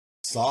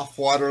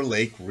Softwater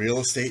Lake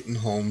Real Estate and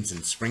Homes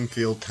in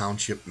Springfield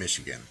Township,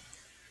 Michigan.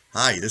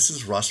 Hi, this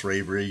is Russ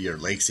Ravary, your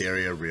Lakes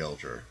Area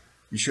Realtor.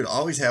 You should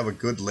always have a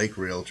good lake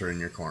realtor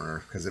in your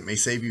corner because it may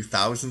save you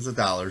thousands of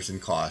dollars in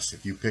costs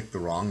if you pick the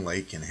wrong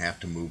lake and have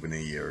to move in a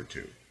year or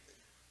two.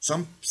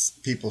 Some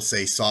people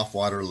say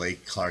Softwater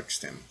Lake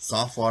Clarkston.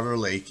 Softwater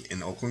Lake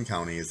in Oakland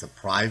County is a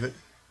private,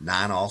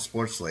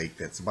 non-all-sports lake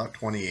that's about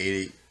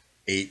 28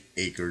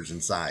 acres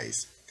in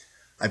size.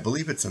 I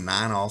believe it's a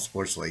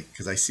non-all-sports lake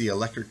because I see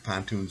electric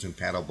pontoons and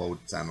paddle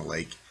boats on the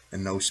lake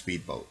and no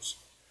speedboats.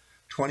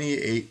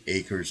 28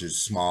 acres is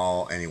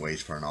small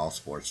anyways for an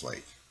all-sports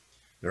lake.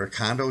 There are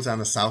condos on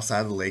the south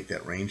side of the lake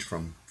that range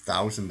from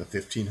 1,000 to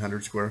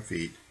 1,500 square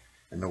feet,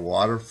 and the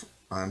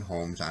waterfront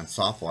homes on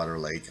Softwater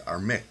Lake are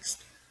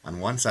mixed. On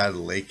one side of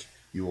the lake,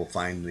 you will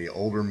find the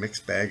older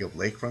mixed bag of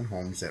lakefront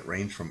homes that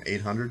range from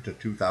 800 to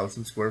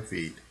 2,000 square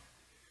feet.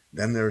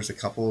 Then there's a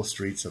couple of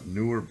streets of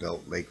newer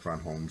built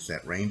lakefront homes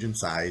that range in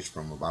size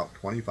from about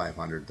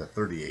 2,500 to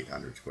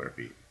 3,800 square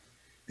feet.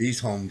 These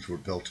homes were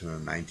built in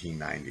the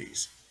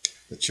 1990s.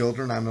 The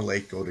children on the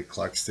lake go to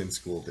Clarkston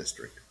School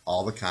District.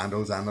 All the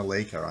condos on the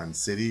lake are on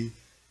city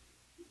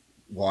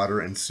water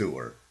and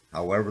sewer.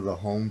 However, the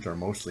homes are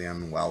mostly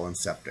on well and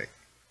septic,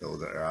 though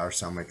there are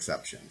some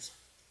exceptions.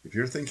 If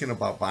you're thinking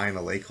about buying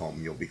a lake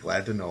home, you'll be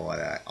glad to know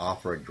that I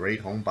offer a great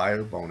home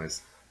buyer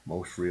bonus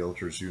most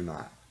realtors do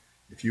not.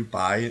 If you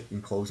buy it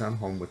and close on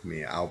home with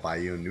me, I'll buy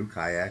you a new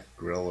kayak,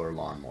 grill, or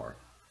lawnmower.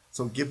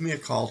 So give me a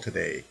call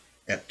today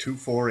at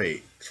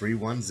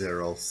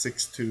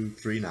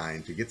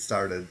 248-310-6239 to get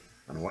started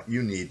on what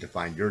you need to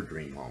find your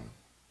dream home.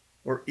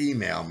 Or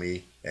email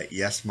me at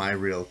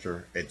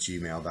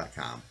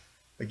yesmyrealtor@gmail.com.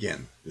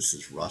 Again, this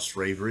is Russ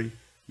Ravary,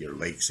 your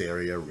Lakes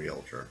Area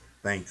Realtor.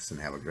 Thanks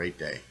and have a great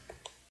day.